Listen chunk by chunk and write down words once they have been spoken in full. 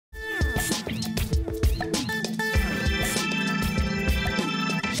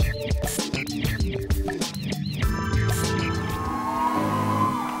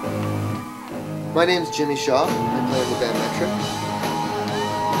My name's Jimmy Shaw. I play in the band Metric.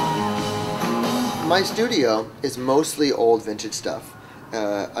 My studio is mostly old vintage stuff.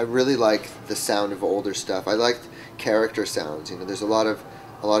 I really like the sound of older stuff. I like character sounds. You know, there's a lot of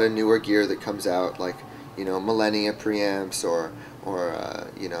newer gear that comes out, like, you know, Millennia preamps or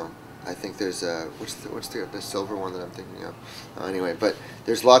you know, I think there's what's the silver one that I'm thinking of. Anyway, but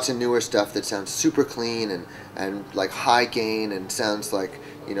there's lots of newer stuff that sounds super clean and like high gain and sounds like,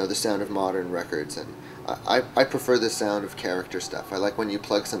 you know, the sound of modern records. And I prefer the sound of character stuff. I like when you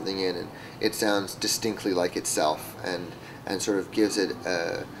plug something in and it sounds distinctly like itself and sort of gives it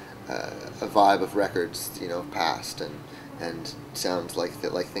a vibe of records, you know, past and sounds like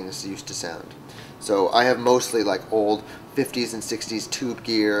things used to sound. So I have mostly like old 50s and 60s tube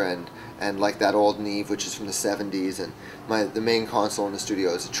gear and like that old Neve, which is from the 70s, and the main console in the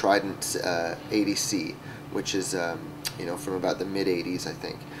studio is a Trident 80C, which is you know, from about the mid 80s, I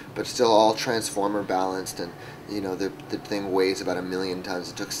think, but still all transformer balanced, and you know, the thing weighs about 1,000,000 tons.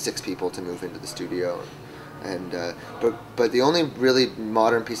 It took 6 people to move into the studio, and but the only really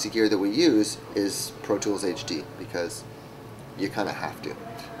modern piece of gear that we use is ProTools HD, because you kind of have to.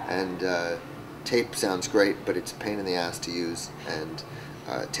 And tape sounds great, but it's a pain in the ass to use, and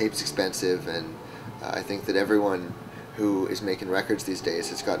tape's expensive, and I think that everyone who is making records these days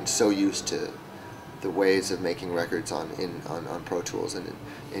has gotten so used to the ways of making records on Pro Tools and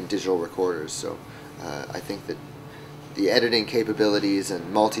in digital recorders. So I think that the editing capabilities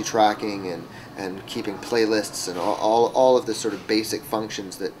and multi-tracking and keeping playlists and all of the sort of basic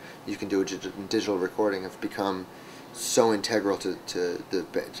functions that you can do in digital recording have become so integral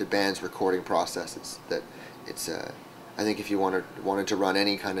to bands' recording processes that it's I think if you wanted to run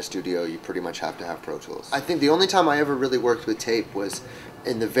any kind of studio, you pretty much have to have Pro Tools. I think the only time I ever really worked with tape was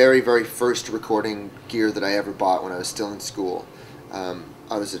in the very first recording gear that I ever bought when I was still in school.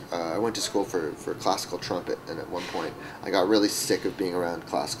 I went to school for classical trumpet, and at one point I got really sick of being around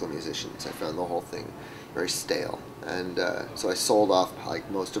classical musicians. I found the whole thing very stale, and so I sold off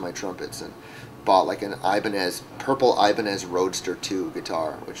like most of my trumpets and bought like an purple Ibanez Roadster 2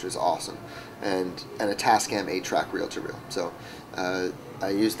 guitar, which was awesome, and a Tascam 8-track reel-to-reel. So I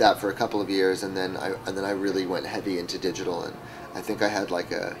used that for a couple of years, and then I really went heavy into digital, and I think I had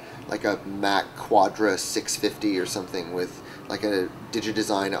like a Mac Quadra 650 or something with like a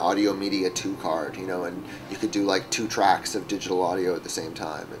Digidesign Audio Media 2 card, you know, and you could do like 2 tracks of digital audio at the same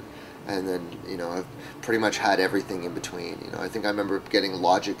time, and then, you know, I've pretty much had everything in between. You know, I think I remember getting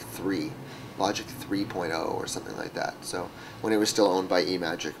Logic 3.0 or something like that. So when it was still owned by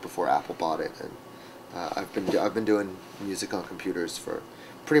eMagic before Apple bought it, and I've been doing music on computers for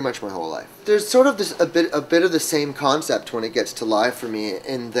pretty much my whole life. There's sort of a bit of the same concept when it gets to live for me,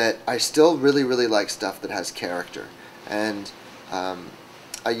 in that I still really like stuff that has character. And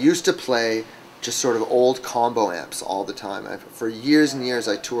I used to play just sort of old combo amps all the time. For years and years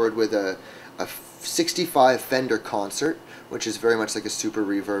I toured with a 65 Fender Concert, which is very much like a Super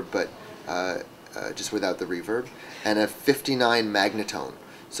Reverb, but just without the reverb, and a 59 Magnatone.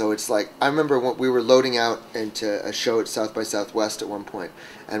 So it's like, I remember when we were loading out into a show at South by Southwest at one point,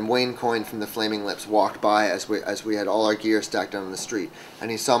 and Wayne Coyne from the Flaming Lips walked by as we had all our gear stacked out on the street, and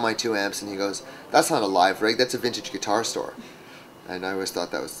he saw my 2 amps and he goes, "That's not a live rig, that's a vintage guitar store." And I always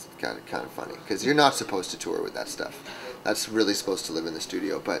thought that was kind of funny, because you're not supposed to tour with that stuff. That's really supposed to live in the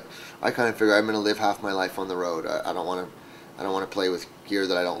studio. But I kind of figure I'm going to live half my life on the road. I don't want to play with gear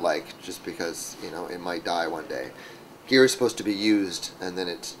that I don't like, just because, you know, it might die one day. Gear is supposed to be used, and then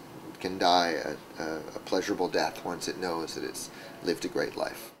it can die a pleasurable death once it knows that it's lived a great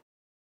life.